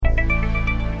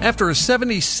After a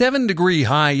 77-degree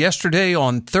high yesterday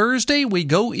on Thursday, we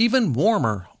go even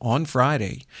warmer on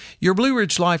Friday. Your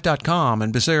BlueRidgeLife.com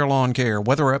and Becerra Lawncare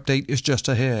weather update is just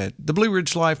ahead. The Blue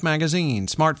Ridge Life magazine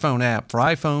smartphone app for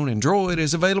iPhone and Droid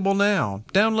is available now.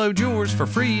 Download yours for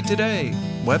free today.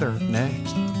 Weather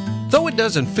next. Though it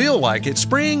doesn't feel like it,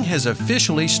 spring has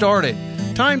officially started.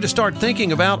 Time to start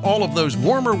thinking about all of those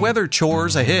warmer weather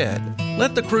chores ahead.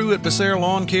 Let the crew at Becerra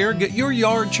Lawn Care get your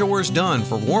yard chores done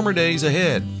for warmer days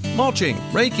ahead. Mulching,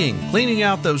 raking, cleaning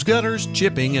out those gutters,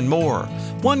 chipping, and more.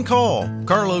 One call.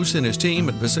 Carlos and his team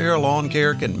at Becerra Lawn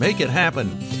Care can make it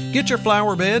happen. Get your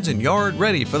flower beds and yard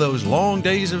ready for those long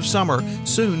days of summer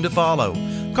soon to follow.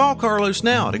 Call Carlos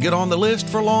now to get on the list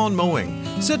for lawn mowing.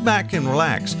 Sit back and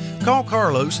relax. Call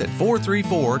Carlos at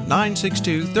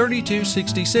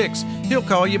 434-962-3266. He'll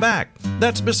call you back.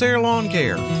 That's Becerra Lawn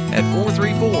Care at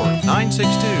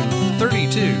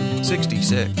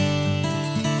 434-962-3266.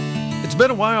 It's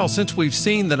been a while since we've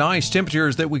seen the nice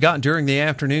temperatures that we got during the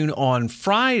afternoon on on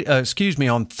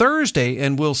Thursday,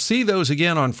 and we'll see those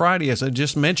again on Friday. As I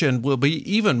just mentioned, will be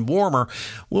even warmer.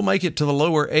 We'll make it to the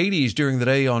lower 80s during the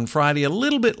day on Friday. A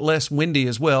little bit less windy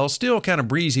as well. Still kind of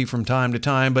breezy from time to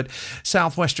time, but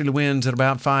southwesterly winds at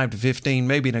about 5 to 15,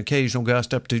 maybe an occasional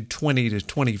gust up to 20 to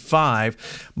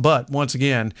 25. But once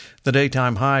again, the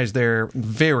daytime highs there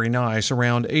very nice,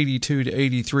 around 82 to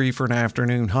 83 for an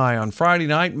afternoon high on Friday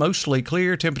night. Mostly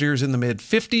clear, temperatures in the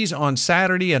mid-50s on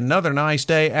Saturday. Another nice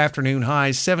day, afternoon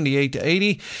highs 78 to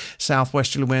 80.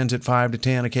 Southwesterly winds at 5 to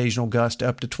 10, occasional gust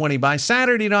up to 20. By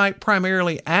Saturday night,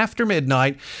 primarily after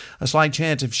midnight, a slight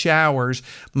chance of showers,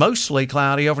 mostly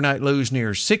cloudy, overnight lows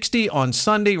near 60. On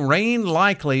Sunday, rain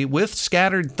likely with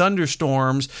scattered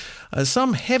thunderstorms.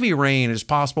 Some heavy rain is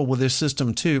possible with this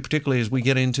system too, particularly as we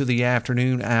get into the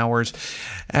afternoon hours.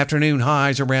 Afternoon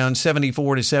highs around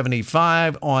 74 to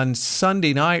 75. On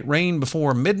Sunday night, rain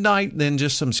before midnight, then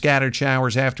just some scattered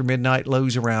showers after midnight,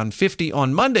 lows around 50.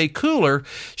 On Monday, cooler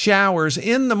showers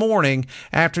in the morning,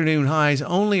 afternoon highs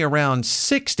only around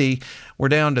 60. We're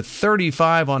down to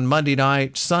 35 on Monday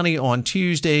night, sunny on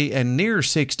Tuesday and near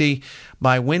 60.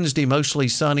 By Wednesday, mostly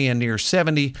sunny and near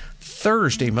 70.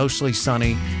 Thursday, mostly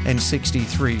sunny and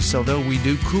 63. So though we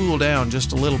do cool down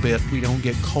just a little bit, we don't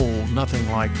get cold. Nothing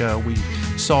like we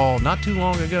saw not too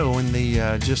long ago in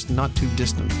the just not too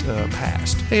distant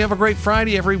past. Hey, have a great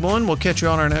Friday, everyone. We'll catch you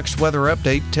on our next weather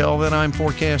update. Till then, I'm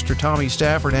forecaster Tommy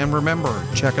Stafford. And remember,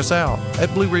 check us out at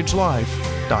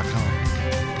BlueRidgeLife.com.